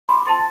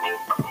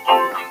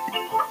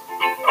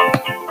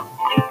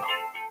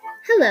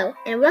Hello,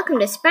 and welcome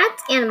to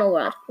Sprat's Animal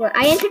World, where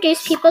I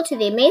introduce people to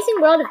the amazing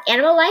world of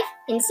animal life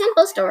in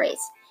simple stories.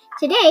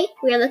 Today,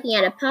 we are looking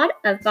at a pod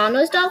of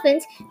bottlenose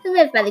dolphins who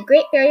live by the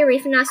Great Barrier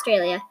Reef in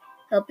Australia.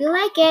 Hope you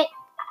like it!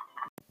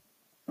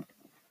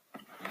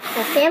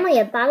 A family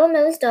of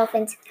bottlenose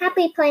dolphins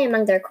happily play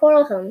among their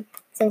coral home.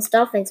 Since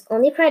dolphins'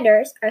 only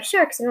predators are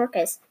sharks and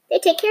orcas, they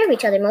take care of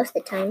each other most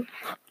of the time.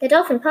 The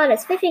dolphin pod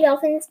has 50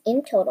 dolphins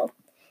in total.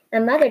 A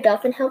mother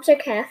dolphin helps her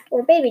calf,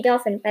 or baby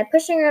dolphin, by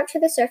pushing her up to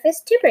the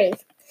surface to breathe.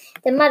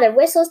 The mother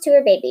whistles to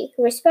her baby,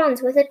 who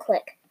responds with a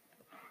click.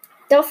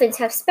 Dolphins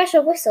have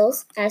special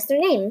whistles as their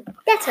name.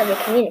 That's how they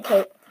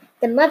communicate.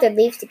 The mother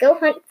leaves to go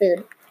hunt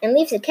food, and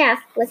leaves the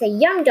calf with a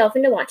young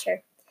dolphin to watch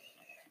her.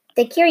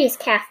 The curious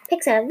calf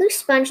picks out a loose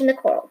sponge in the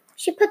coral.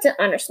 She puts it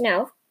on her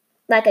snout,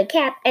 like a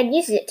cap, and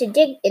uses it to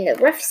dig in the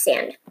rough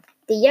sand.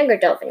 The younger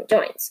dolphin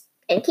joins,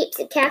 and keeps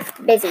the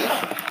calf busy.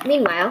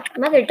 Meanwhile,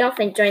 mother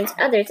dolphin joins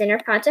others in her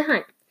pod to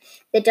hunt.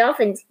 The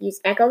dolphins use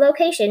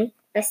echolocation,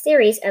 a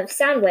series of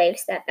sound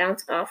waves that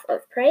bounce off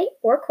of prey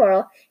or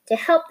coral to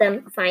help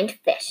them find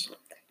fish.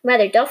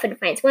 Mother dolphin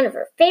finds one of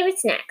her favorite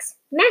snacks,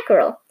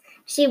 mackerel.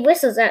 She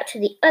whistles out to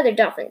the other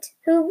dolphins,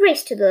 who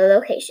race to the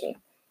location.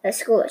 A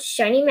school of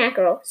shiny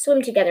mackerel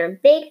swim together in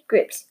big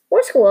groups,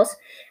 or schools,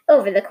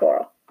 over the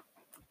coral.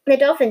 The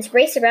dolphins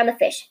race around the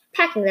fish,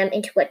 packing them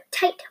into a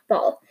tight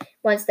ball.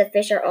 Once the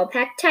fish are all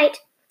packed tight,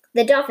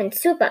 the dolphins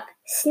swoop up,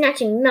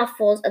 snatching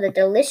mouthfuls of the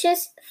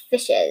delicious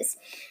fishes.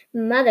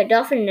 Mother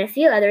dolphin and a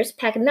few others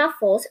pack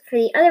mouthfuls for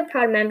the other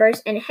pod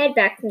members and head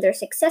back from their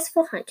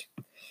successful hunt.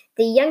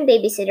 The young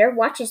babysitter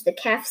watches the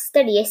calf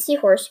study a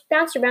seahorse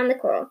bounce around the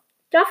coral.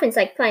 Dolphins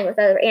like playing with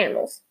other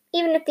animals,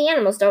 even if the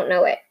animals don't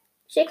know it.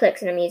 She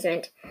clicks in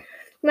amusement.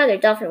 Mother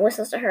dolphin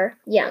whistles to her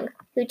young,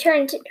 who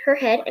turns her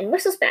head and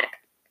whistles back.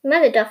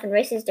 Mother dolphin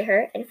races to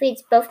her and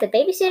feeds both the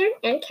babysitter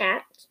and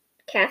calf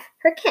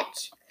her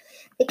catch.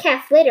 The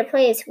calf later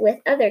plays with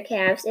other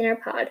calves in her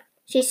pod.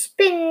 She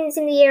spins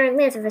in the air and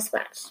lands with a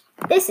splash.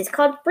 This is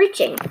called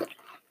breaching.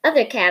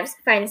 Other calves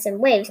find some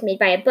waves made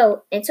by a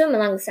boat and swim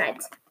along the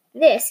sides.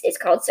 This is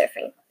called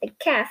surfing. The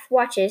calf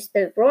watches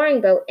the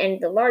roaring boat and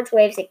the large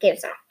waves it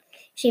gives off.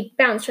 She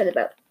bounds for the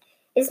boat.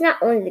 It's not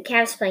only the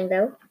calves playing,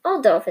 though.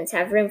 All dolphins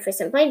have room for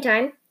some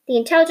playtime. The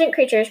intelligent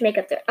creatures make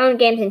up their own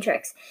games and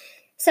tricks.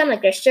 Some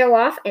like to show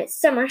off, and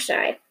some are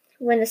shy.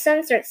 When the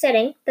sun starts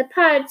setting, the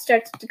pod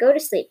starts to go to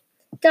sleep.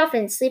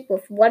 Dolphins sleep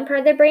with one part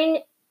of their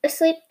brain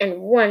asleep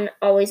and one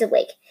always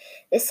awake.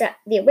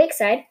 The awake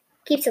side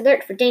keeps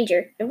alert for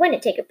danger and when to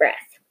take a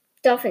breath.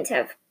 Dolphins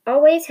have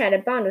always had a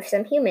bond with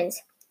some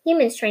humans.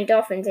 Humans train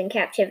dolphins in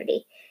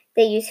captivity.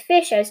 They use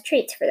fish as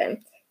treats for them.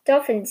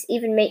 Dolphins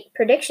even make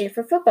predictions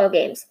for football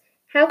games.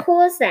 How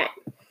cool is that?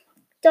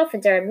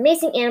 Dolphins are an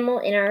amazing animal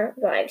in our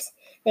lives.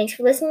 Thanks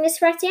for listening to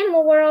Sprat's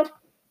Animal World.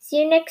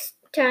 See you next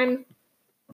time.